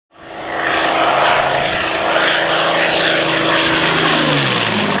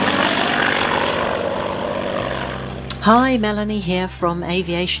Hi, Melanie here from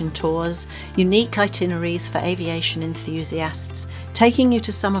Aviation Tours, unique itineraries for aviation enthusiasts, taking you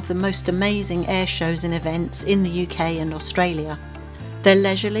to some of the most amazing air shows and events in the UK and Australia. They're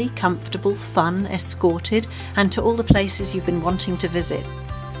leisurely, comfortable, fun, escorted, and to all the places you've been wanting to visit.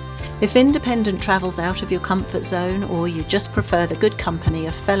 If independent travel's out of your comfort zone, or you just prefer the good company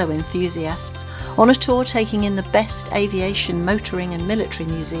of fellow enthusiasts, on a tour taking in the best aviation, motoring and military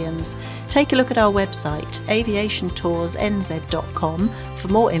museums, take a look at our website aviationtoursnz.com for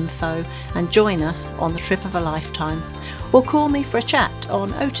more info and join us on the trip of a lifetime. Or call me for a chat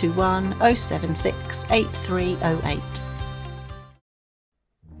on 021 076 8308.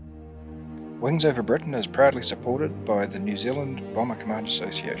 Wings Over Britain is proudly supported by the New Zealand Bomber Command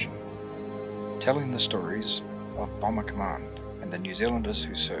Association, telling the stories of Bomber Command and the New Zealanders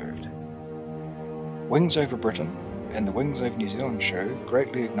who served. Wings Over Britain and the Wings Over New Zealand show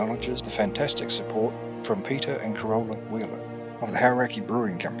greatly acknowledges the fantastic support from Peter and Carola Wheeler of the Hauraki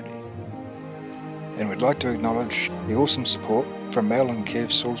Brewing Company. And we'd like to acknowledge the awesome support from Mel and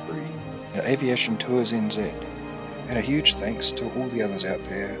Kev Salisbury and Aviation Tours NZ. And a huge thanks to all the others out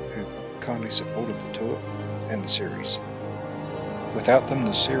there who kindly supported the tour and the series. Without them,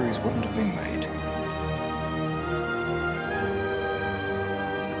 the series wouldn't have been made.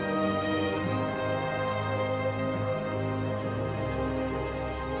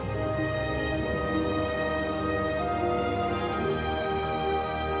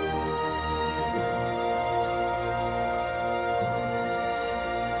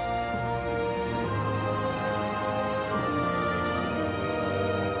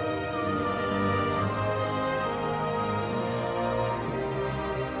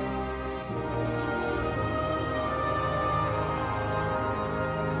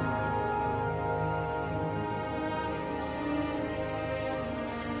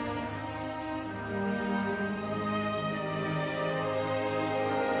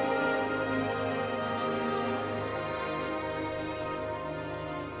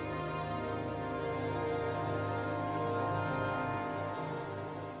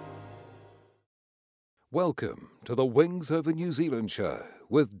 Welcome to the Wings Over New Zealand show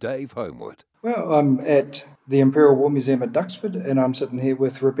with Dave Homewood. Well, I'm at the Imperial War Museum at Duxford, and I'm sitting here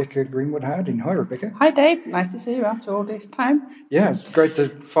with Rebecca Greenwood-Harding. Hi, Rebecca. Hi, Dave. Nice to see you after all this time. Yeah, it's great to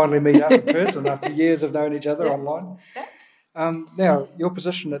finally meet up in person after years of knowing each other online. Yeah. Now, your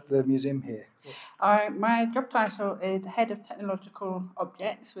position at the museum here? My job title is Head of Technological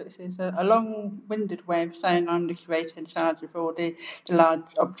Objects, which is a long-winded way of saying I'm the curator in charge of all the large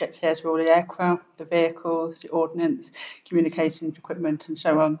objects here, so all the aircraft, the vehicles, the ordnance, communications equipment, and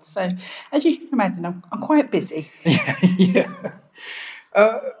so on. So, as you can imagine, I'm quite busy. Yeah.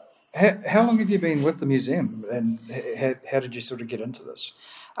 How long have you been with the museum, and how did you sort of get into this?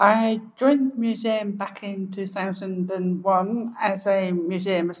 I joined the museum back in 2001 as a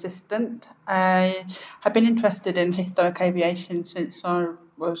museum assistant. I have been interested in historic aviation since I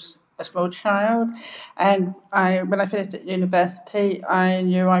was a small child, and when I finished at university, I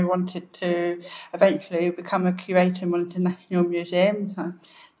knew I wanted to eventually become a curator in one international museums. I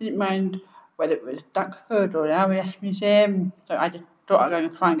didn't mind whether it was Duxford or the RAF Museum, so I just thought I was going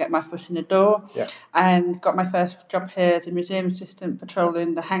to try and get my foot in the door, and got my first job here as a museum assistant,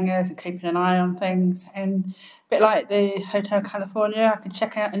 patrolling the hangars and keeping an eye on things. And a bit like the Hotel California, I can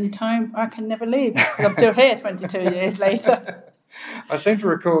check out any time, I can never leave, because I'm still here 22 years later. I seem to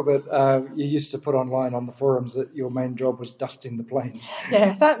recall that you used to put online on the forums that your main job was dusting the planes.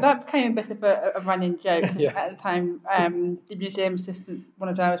 Yes, that became a bit of a running joke, because at the time, the museum assistant, one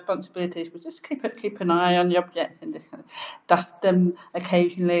of our responsibilities was just keep an eye on the objects and just kind of dust them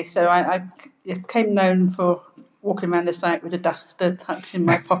occasionally. So I became known for walking around the site with a duster tucked in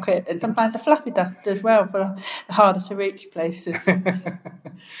my pocket, and sometimes a fluffy duster as well for the harder to reach places.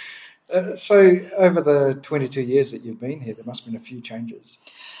 So over the 22 years that you've been here, there must have been a few changes.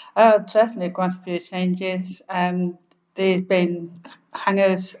 Certainly quite a few changes. There's been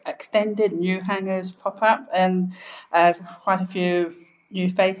hangars extended, new hangars pop up, and quite a few new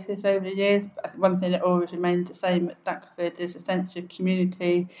faces over the years. But one thing that always remains the same at Duxford is a sense of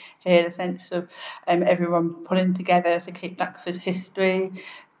community here, the sense of everyone pulling together to keep Duxford's history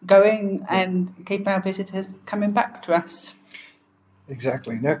going and keep our visitors coming back to us.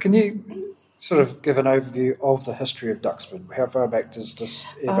 Exactly. Now, can you sort of give an overview of the history of Duxford? How far back does this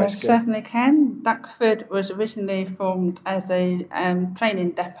airbase go? Certainly can. Duxford was originally formed as a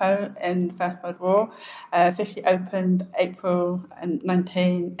training depot in the First World War. Officially opened April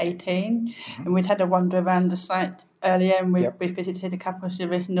 1918, and we'd had a wander around the site earlier, and we visited a couple of the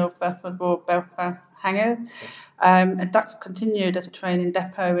original First World War Belfast hangars. And Duxford continued as a training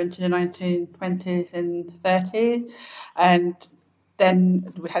depot into the 1920s and 30s, and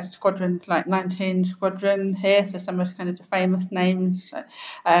then we had squadrons like 19 Squadron here, so some of kind of the famous names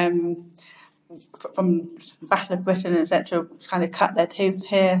from Battle of Britain, etc., kind of cut their teeth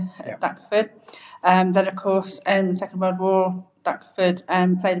here at Duxford. Then, of course, Second World War, Duxford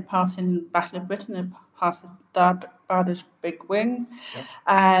played a part in Battle of Britain and part of Barder's Big Wing.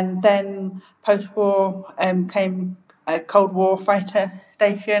 And then post-war came a Cold War fighter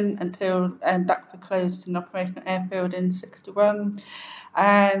station until Duxford closed an operational airfield in '61,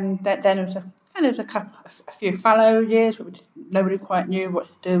 and then there was a few fallow years where nobody quite knew what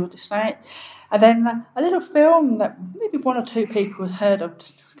to do with the site, and then a little film that maybe one or two people had heard of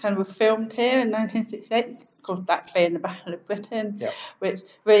just kind of was filmed here in 1968, called that being the Battle of Britain, which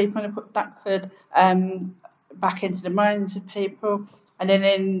really kind of put Duxford back into the minds of people. And then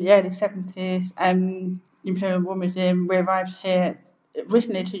in the early 70s, the Imperial War Museum, we arrived here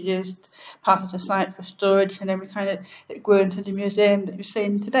originally to use part of the site for storage, and then it grew into the museum that you've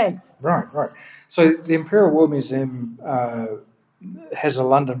seen today. Right. So the Imperial War Museum has a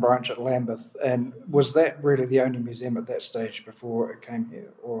London branch at Lambeth, and was that really the only museum at that stage before it came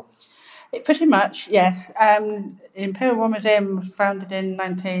here, or? Pretty much, yes. The Imperial War Museum was founded in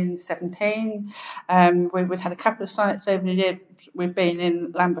 1917. We've had a couple of sites over the years. We've been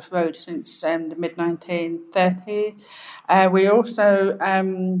in Lambeth Road since the mid-1930s. We also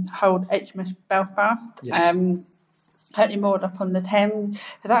hold HMS Belfast, currently moored up on the Thames.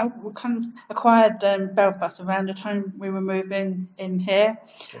 So that we kind of acquired Belfast around the time we were moving in here.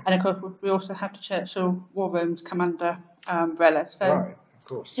 And of course, we also have the Churchill War Rooms come under umbrella. So. Right.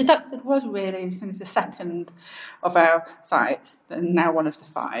 So Duxford was really kind of the second of our sites, and now one of the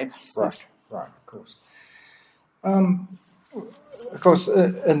five. Right, of course. Of course,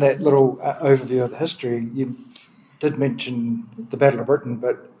 in that little overview of the history, you did mention the Battle of Britain,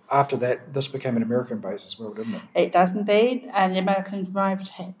 but after that, this became an American base as well, didn't it? It does indeed, and the Americans arrived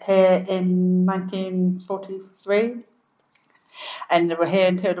here in 1943. And they were here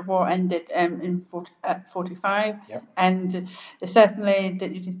until the war ended in 45. And certainly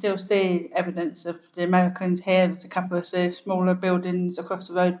that you can still see evidence of the Americans here. There's a couple of the smaller buildings across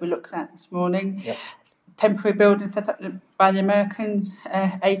the road we looked at this morning. Temporary buildings set up by the Americans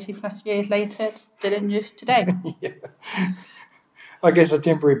 80 plus years later, still in use today. I guess a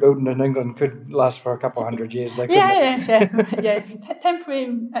temporary building in England could last for a couple of hundred years. Yes. Temporary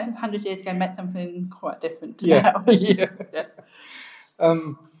 100 years ago meant something quite different to now.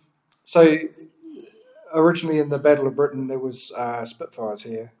 So originally in the Battle of Britain, there was Spitfires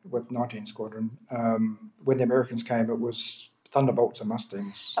here with 19 Squadron. When the Americans came, it was Thunderbolts and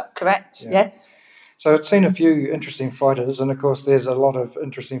Mustangs. Correct, yes. So it's seen a few interesting fighters, and of course there's a lot of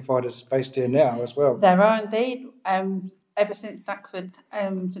interesting fighters based here now as well. There are indeed. Ever since Duxford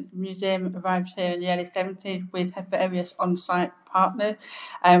the museum arrived here in the early 70s, we've had various on-site partners.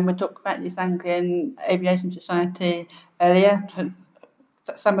 We talked about the East Anglian Aviation Society earlier.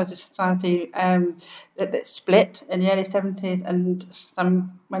 Some of the society that split in the early 70s, and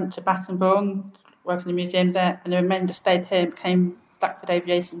some went to Baton working in the museum there, and the remainder stayed here and became Duxford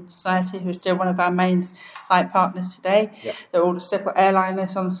Aviation Society, who is still one of our main site partners today. They're all the separate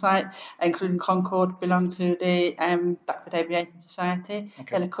airliners on the site, including Concorde, belong to the Duxford Aviation Society.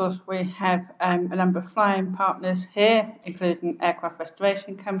 Then, of course, we have a number of flying partners here, including Aircraft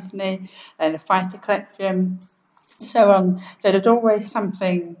Restoration Company and the Fighter Collection, so on. So there's always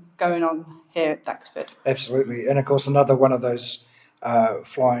something going on here at Duxford. Absolutely. And, of course, another one of those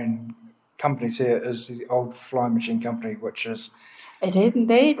flying companies here is the Old Flying Machine Company, which is... It is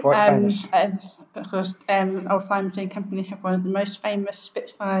indeed. Quite famous. And of course, Old Flying Machine Company have one of the most famous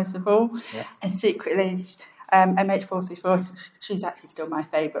Spitfires of all. And secretly, MH-44, she's actually still my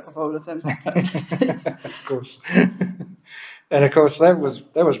favourite of all of them. Of course. And of course, that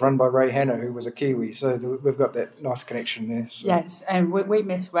was run by Ray Hanna, who was a Kiwi, so we've got that nice connection there. So. Yes, and we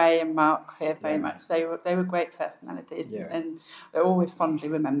miss Ray and Mark here very much. They were great personalities, and they're always fondly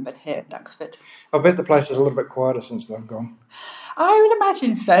remembered here at Duxford. I bet the place is a little bit quieter since they've gone. I would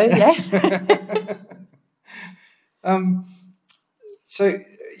imagine so, yes. So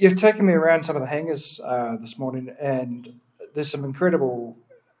you've taken me around some of the hangars this morning, and there's some incredible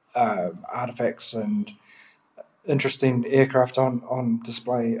artefacts and interesting aircraft on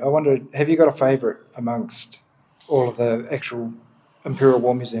display. I wonder, have you got a favourite amongst all of the actual Imperial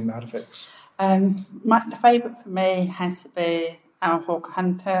War Museum artefacts? The favourite for me has to be our Hawker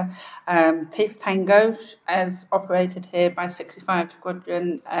Hunter. Teeth Tango, as operated here by 65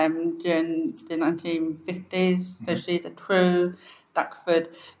 Squadron during the 1950s. So she's a true Duxford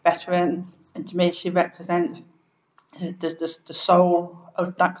veteran, and to me she represents the soul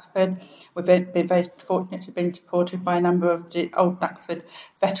of Duxford. We've been very fortunate to have been supported by a number of the old Duxford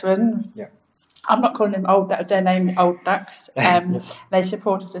veterans. Yeah. I'm not calling them old Ducks, they're named Old Ducks. They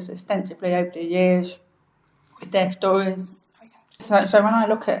supported us extensively over the years with their stories. So when I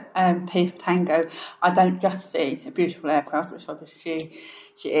look at Teeth Tango, I don't just see a beautiful aircraft, which obviously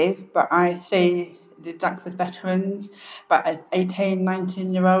she is, but I see the Duxford veterans, but as 18,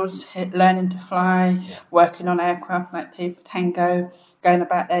 19-year-olds learning to fly, working on aircraft like Teeth Tango, going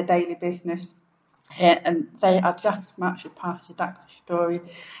about their daily business. And they are just as much a part of the Duxford story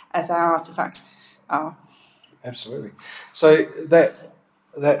as our artefacts are. Absolutely. So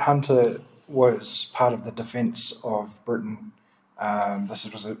that Hunter was part of the defence of Britain. This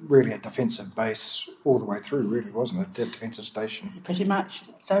was really a defensive base all the way through, really, wasn't it? A defensive station. Pretty much.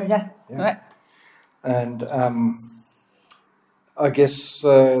 So, yeah. Correct. And I guess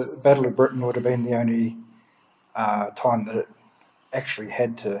Battle of Britain would have been the only time that it actually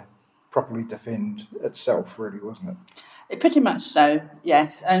had to properly defend itself, really, wasn't it? Pretty much so,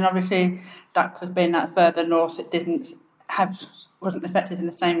 yes. And obviously, Duxford being that further north, it wasn't affected in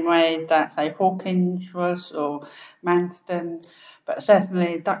the same way that, say, Hawkins was or Manston. But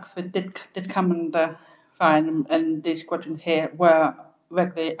certainly, Duxford did come under fire, and the squadrons here were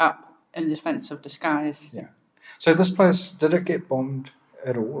regularly up in defence of the skies. Yeah. So this place, did it get bombed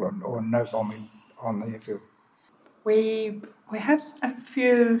at all, or no bombing on the airfield? We had a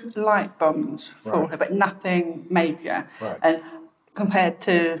few light bombs fall here, but nothing major. Right. And compared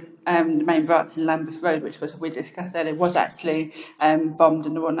to the main branch in Lambeth Road, which we discussed earlier, was actually bombed,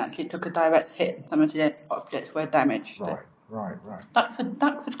 and the one actually took a direct hit, and some of the objects were damaged. Right.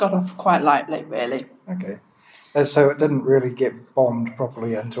 Duxford got off quite lightly, really. Okay. So it didn't really get bombed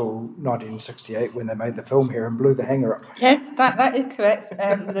properly until 1968 when they made the film here and blew the hangar up. Yes, that is correct.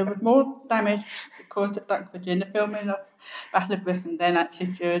 There was more damage caused at Duxford during the filming of Battle of Britain than actually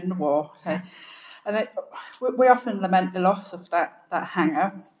during the war. So, and we often lament the loss of that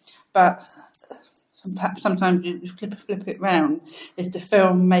hangar, but sometimes you flip it round. Is the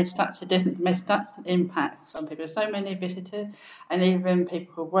film made such a difference, made such an impact on people? So many visitors, and even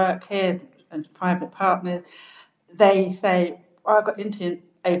people who work here and private partners, they say, I got into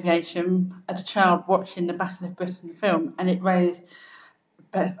aviation as a child watching the Battle of Britain film, and it raised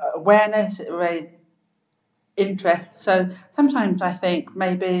awareness, it raised interest. So sometimes I think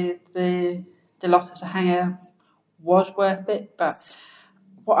maybe the loss of the hangar was worth it, but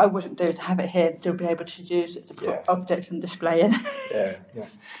what I wouldn't do to have it here and still be able to use it to put objects and display in. Yeah.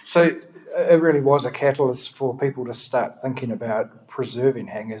 So it really was a catalyst for people to start thinking about preserving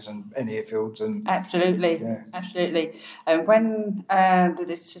hangars and airfields. And Absolutely. And when the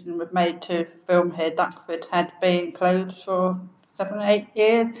decision was made to film here, Duxford had been closed for 7 or 8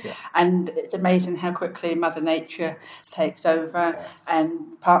 years, and it's amazing how quickly Mother Nature takes over,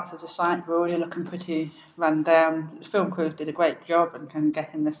 and parts of the site were already looking pretty run down. The film crew did a great job and can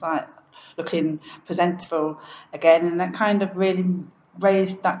get in the site looking presentable again, and that kind of really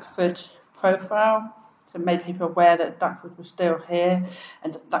raised Duxford's profile, to make people aware that Duxford was still here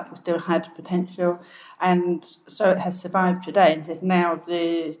and that Duxford still had potential, and so it has survived today. It is now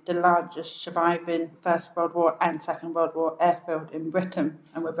the largest surviving First World War and Second World War airfield in Britain,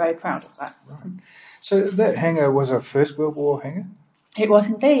 and we're very proud of that. Right. So that hangar was a First World War hangar? It was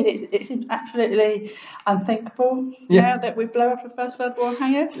indeed. It seems absolutely unthinkable now that we blow up a First World War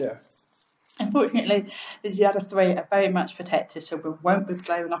hangar. Yeah. Unfortunately, the other three are very much protected, so we won't be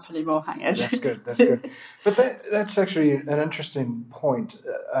blowing up any more hangars. That's good. But that's actually an interesting point.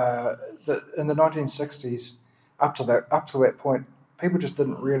 That in the 1960s, up to that point, people just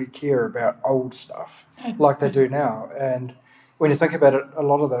didn't really care about old stuff like they do now. And when you think about it, a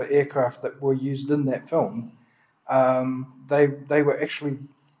lot of the aircraft that were used in that film, they were actually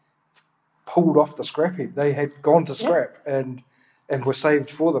pulled off the scrap heap. They had gone to scrap and were saved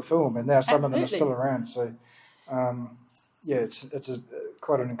for the film, and now some of them are still around. So, it's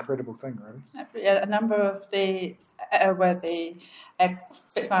quite an incredible thing, really. Yeah, a number of the where the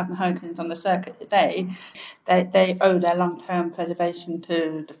Spitfires and Hurricanes on the circuit today, they owe their long-term preservation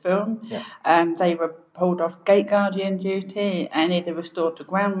to the film. Yeah. They were pulled off gate guardian duty and either restored to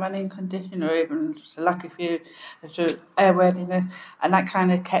ground running condition or even just a lucky few to airworthiness, and that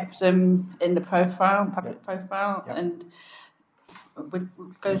kind of kept them in the public profile, and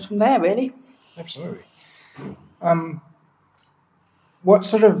it goes from there, really. Absolutely. What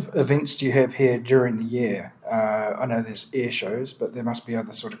sort of events do you have here during the year? I know there's air shows, but there must be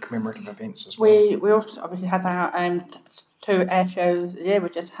other sort of commemorative events as well. We also obviously had our 2 air shows a year. We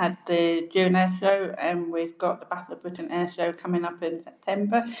just had the June air show, and we've got the Battle of Britain air show coming up in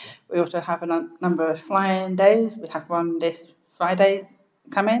September. We also have a number of flying days. We have one this Friday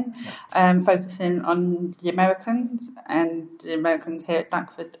coming, focusing on the Americans here at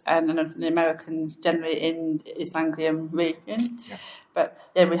Duxford and the Americans generally in the East Anglian region. Yeah. But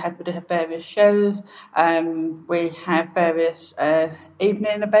yeah, we have various shows. We have various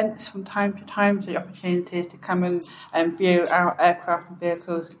evening events from time to time, so the opportunity to come and view our aircraft and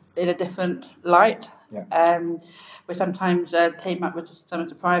vehicles in a different light. Yeah. We sometimes team up with some of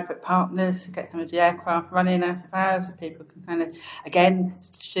the private partners to get some of the aircraft running out of hours, so people can kind of, again,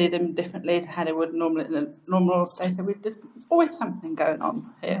 see them differently to how they would normally in a normal day. So there's always something going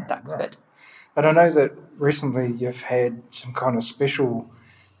on here at Duxford. Right. And I know that recently you've had some kind of special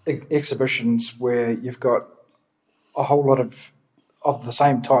exhibitions where you've got a whole lot of the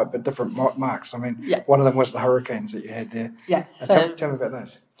same type but different marks. I mean, one of them was the Hurricanes that you had there. Yeah. Tell me about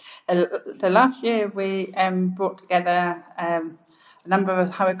those. So last year we brought together a number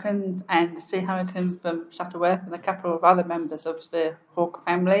of Hurricanes and Sea Hurricane from Shuttleworth and a couple of other members of the Hawke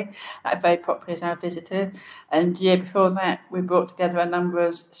family that are very popular as our visitors. And the year before that, we brought together a number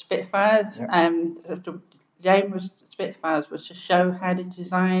of Spitfires. The aim was Spitfires was to show how the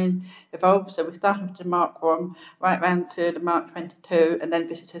design evolved. So we started with the Mark 1 right round to the Mark 22, and then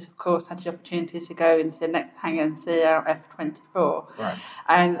visitors, of course, had the opportunity to go into the next hangar and see our F-24. Right.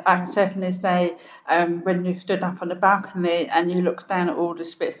 And I can certainly say, when you stood up on the balcony and you looked down at all the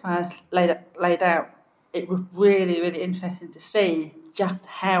Spitfires laid out, it was really, really interesting to see just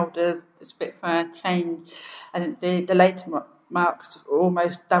how the Spitfire changed. And the later Marks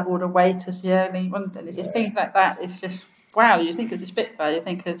almost double the weight as the early ones. And you think like that, it's just, wow, you think of the Spitfire, you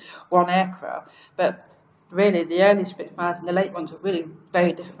think of one aircraft. But really, the early Spitfires and the late ones are really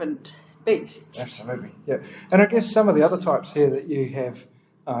very different beasts. Absolutely, yeah. And I guess some of the other types here that you have,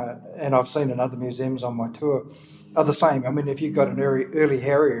 and I've seen in other museums on my tour, are the same. I mean, if you've got an early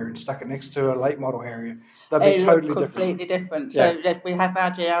Harrier and stuck it next to a late model Harrier, they'll be totally completely different. Yeah. So we have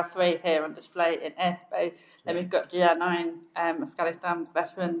our GR3 here on display in airspace. Then we've got GR9 Afghanistan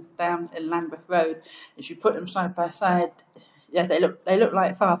veteran down in Lambeth Road. If you put them side by side, yeah, they look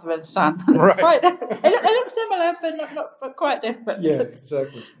like father and son. Right. they look similar, but quite different. Yeah,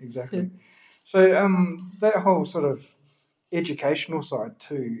 exactly. So that whole sort of educational side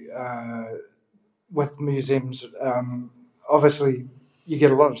too, with museums, obviously you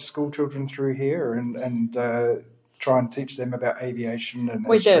get a lot of school children through here and try and teach them about aviation and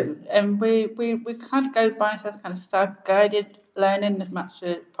we history. do, and we kind of go by some kind of self-guided learning as much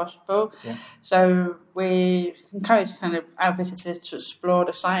as possible. Yeah. So we encourage kind of our visitors to explore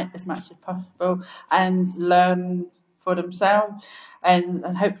the site as much as possible and learn for themselves, and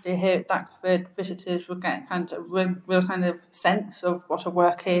hopefully here at Duxford visitors will get kind of real kind of sense of what a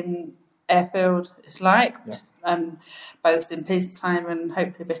working airfield is like, both in peacetime and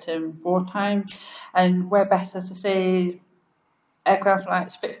hopefully a bit in wartime. And where better to see aircraft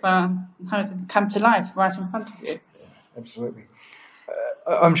like Spitfire come to life right in front of you. Absolutely.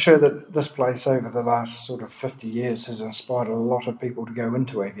 I'm sure that this place over the last sort of 50 years has inspired a lot of people to go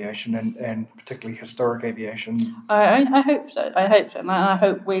into aviation and particularly historic aviation. I hope so. And I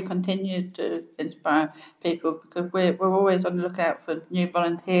hope we continue to inspire people, because we're always on the lookout for new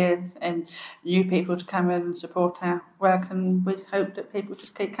volunteers and new people to come and support our work, and we hope that people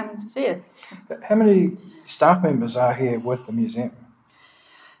just keep coming to see us. How many staff members are here with the museum?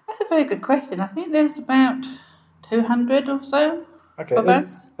 That's a very good question. I think there's about 200 or so. Okay. Of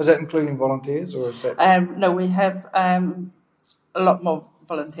us. Is that including volunteers, or is that? No, we have a lot more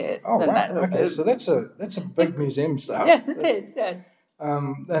volunteers than wow. that. Okay, so that's a big museum staff. Yeah, it is. Yeah.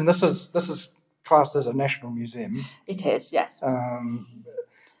 And this is classed as a national museum. It is, yes.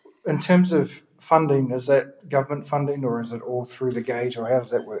 In terms of funding, is that government funding, or is it all through the gate, or how does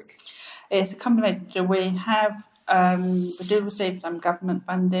that work? It's a combination. So we have. We do receive some government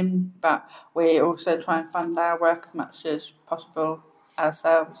funding, but we also try and fund our work as much as possible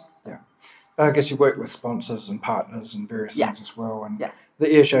ourselves. Yeah. I guess you work with sponsors and partners and various things as well. And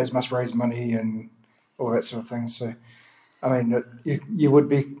the air shows must raise money and all that sort of thing. So, I mean, you would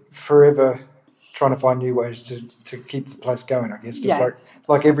be forever trying to find new ways to keep the place going, I guess. Just Yes.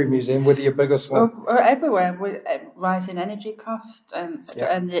 like every museum, whether you're big or small. Well, everywhere with rising energy costs and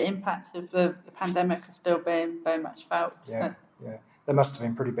the impacts of the pandemic are still being very much felt. Yeah. That must have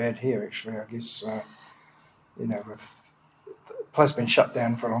been pretty bad here, actually, I guess, with the place being shut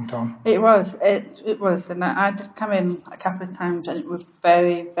down for a long time. It was, and I did come in a couple of times, and it was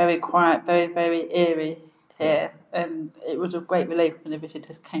very, very quiet, very, very eerie here, and it was a great relief when the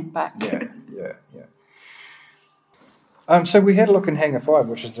visitors came back. Yeah. So we had a look in Hangar 5,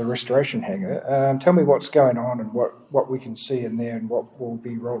 which is the restoration hangar. Tell me what's going on and what we can see in there and what will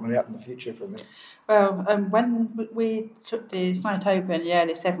be rolling out in the future from there. Well, when we took the site over in the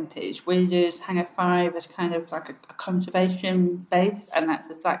early 70s, we used Hangar 5 as kind of like a conservation base, and that's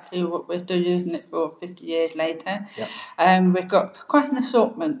exactly what we're still using it for 50 years later. Yep. We've got quite an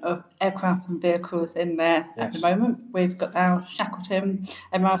assortment of aircraft and vehicles in there at the moment. We've got our Shackleton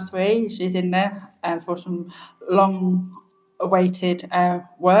MR3, she's in there for some long-awaited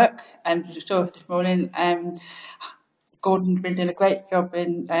work. You saw this morning, Gordon's been doing a great job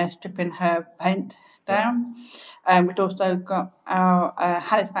in stripping her paint down. We've also got our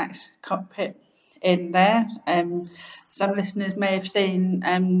Halifax cockpit in there. Some listeners may have seen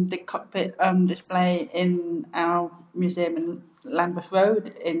the cockpit display in our museum in Lambeth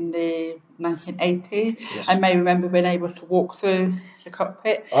Road in the 1980s. Yes. I may remember being able to walk through the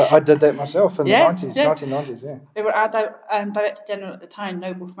cockpit. I did that myself in the 1990s, yeah. Our Director General at the time,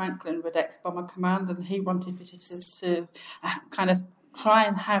 Noble Franklin, was ex-Bomber Command, and he wanted visitors to kind of try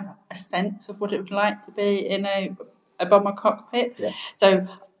and have a sense of what it was like to be in a bomber cockpit. Yeah. So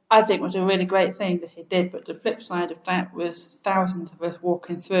I think it was a really great thing that he did, but the flip side of that was thousands of us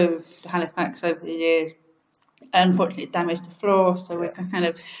walking through the Halifax over the years. Unfortunately, it damaged the floor, so we're kind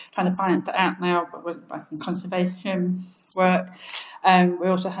of trying to balance that out now, but with some conservation work. We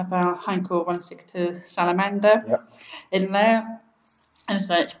also have our Heinkel 162 Salamander in there. And as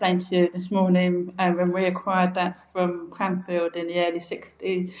I explained to you this morning, when we acquired that from Cranfield in the early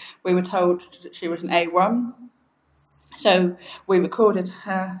 60s, we were told that she was an A1. So we recorded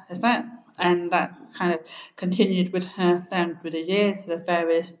her as that, and that kind of continued with her down through the years. There are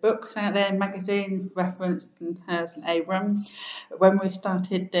various books out there, magazines referenced her as an A1. When we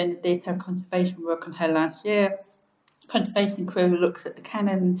started doing the detailed conservation work on her last year, conservation crew looked at the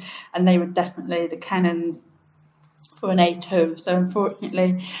cannons, and they were definitely the cannons for an A2. So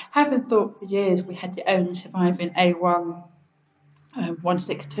unfortunately, having thought for years we had the only surviving A1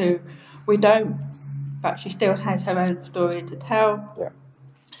 162, we don't, but she still has her own story to tell. Yeah.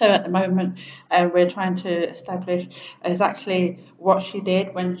 So at the moment, we're trying to establish exactly what she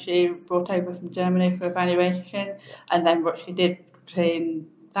did when she brought over from Germany for evaluation, and then what she did between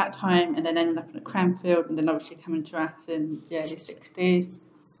that time and then ended up at Cranfield, and then obviously coming to us in the early 60s.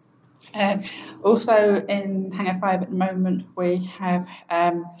 Also in Hangar 5 at the moment, we have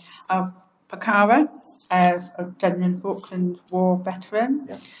our Pakara, a genuine Falklands War veteran.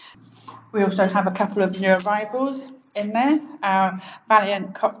 Yeah. We also have a couple of new arrivals in there, our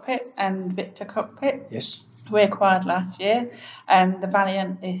Valiant cockpit and Victor cockpit. Yes. We acquired last year. The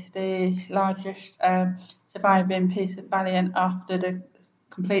Valiant is the largest surviving piece of Valiant after the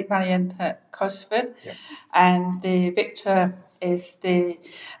complete Valiant at Duxford. Yep. And the Victor is the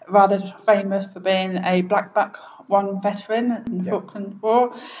rather famous for being a Black Buck 1 veteran in the Falklands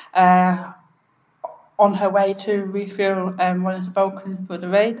War. On her way to refuel one of the Vulcans for the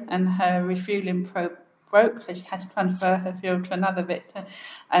raid, and her refueling probe broke, so she had to transfer her fuel to another Victor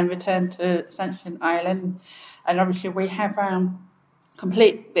and return to Ascension Island. And obviously we have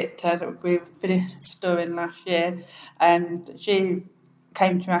complete Victor that we finished storing last year, and she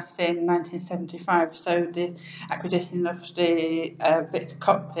came to us in 1975, so the acquisition of the Victor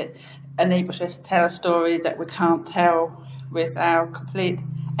cockpit enables us to tell a story that we can't tell with our complete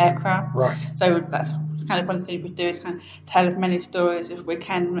aircraft. Right. So that's kind of one thing we do, is kind of tell as many stories as we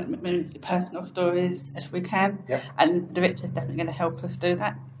can, many personal stories as we can. Yep. And the Victor's definitely going to help us do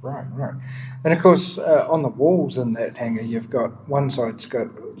that. Right. And of course, on the walls in that hangar, you've got one side's got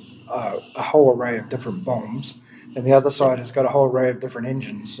a whole array of different bombs, and the other side has got a whole array of different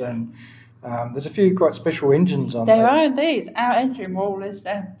engines. And there's a few quite special engines on there. There are indeed. Our engine wall is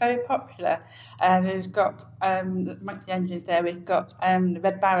very popular. There's got, amongst the engines there, we've got the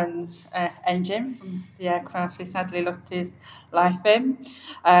Red Baron's engine from the aircraft he sadly lost his life in.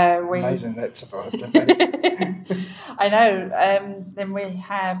 Amazing that survived. I know. Then we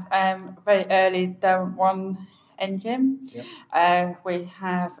have a very early Derwent 1 engine. Yep. We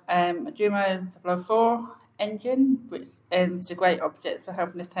have a Jumo 004 engine, which it's a great object for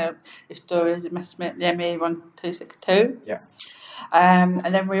helping us tell the stories of Messerschmitt, the ME1262. Yeah.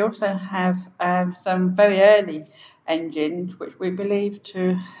 And then we also have some very early engines, which we believe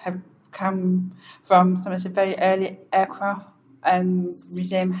to have come from some of the very early aircraft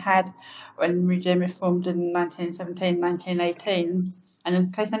museum had when the museum was formed in 1917, 1918. And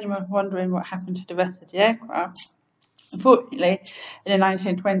in case anyone's wondering what happened to the rest of the aircraft, unfortunately, in the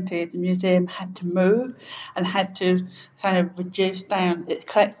 1920s, the museum had to move and had to kind of reduce down its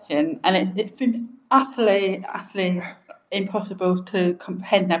collection, and it's been utterly impossible to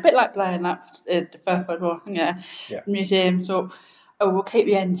comprehend now. A bit like blowing up the First World War hangar. Yeah. The museum thought, oh, we'll keep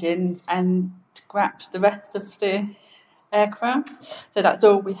the engines and scraps the rest of the aircraft. So that's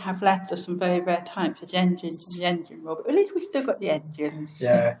all we have left, are some very rare types of engines in the engine room. But at least we still got the engines.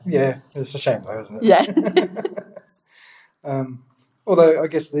 Yeah. It's a shame though, isn't it? Yeah. Although I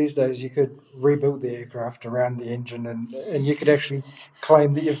guess these days you could rebuild the aircraft around the engine, and you could actually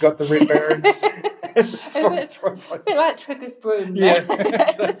claim that you've got the Red Barons. A bit like Trigger's broom. Yeah,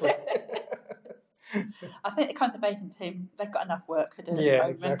 exactly. I think the conservation team, they've got enough work to do. Yeah,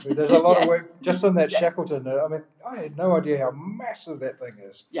 exactly. There's a lot of work just on that Shackleton. I mean, I had no idea how massive that thing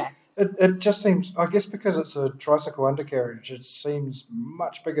is. Yeah. It just seems, I guess because it's a tricycle undercarriage, it seems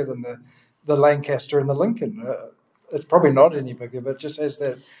much bigger than the Lancaster and the Lincoln. It's probably not any bigger, but it just has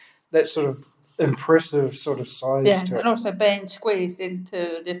that sort of impressive sort of size to it. And also being squeezed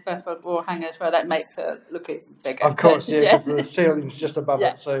into the First World War hangar as well, that makes it look even bigger. Of course, because the ceiling's just above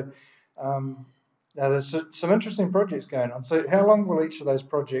it. So now there's some interesting projects going on. So how long will each of those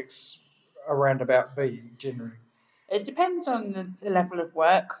projects around about be generally? It depends on the level of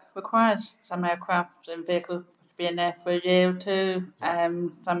work. Requires some aircraft and vehicles to be in there for a year or two,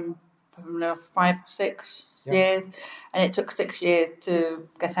 some probably 5 or 6 years, and it took 6 years to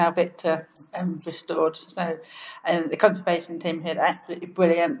get our Victor restored. So, and the conservation team here are absolutely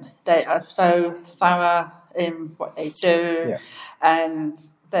brilliant. They are so thorough in what they do, and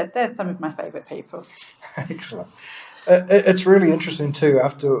they're some of my favourite people. Excellent. It's really interesting too,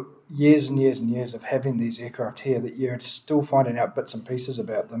 after years and years and years of having these aircraft here, that you're still finding out bits and pieces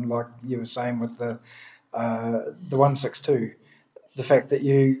about them, like you were saying with the 162. The fact that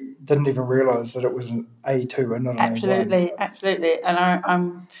you didn't even realise that it was an A2 and not an A1. Absolutely. And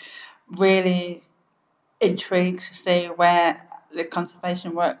I'm really intrigued to see where the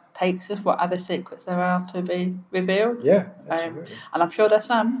conservation work takes us, what other secrets there are to be revealed. Yeah, absolutely. And I'm sure there's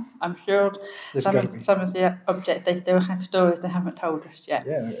some. I'm sure some of the objects, they still have stories they haven't told us yet.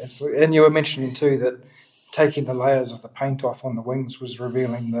 Yeah, absolutely. And you were mentioning too that taking the layers of the paint off on the wings was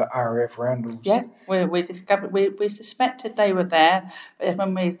revealing the RAF roundels. Yeah, we discovered, we suspected they were there, but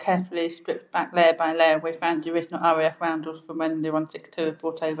when we carefully stripped back layer by layer, we found the original RAF roundels from when the 162 was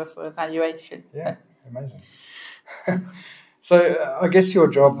brought over for evaluation. Yeah, amazing. So I guess your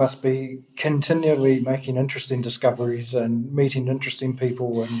job must be continually making interesting discoveries and meeting interesting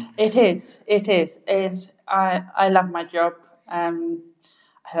people. And It is. I love my job.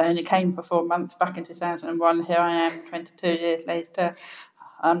 I only came for 4 months back in 2001. Here I am 22 years later.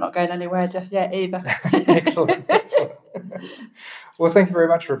 I'm not going anywhere just yet either. Excellent. Well, thank you very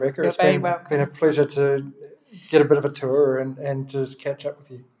much, Rebecca. You're very welcome. Been a pleasure to get a bit of a tour and to just catch up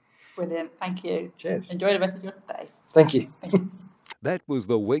with you. Brilliant. Thank you. Cheers. Enjoy the rest of your day. Thank you. That was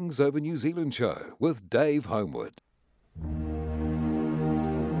the Wings Over New Zealand show with Dave Homewood.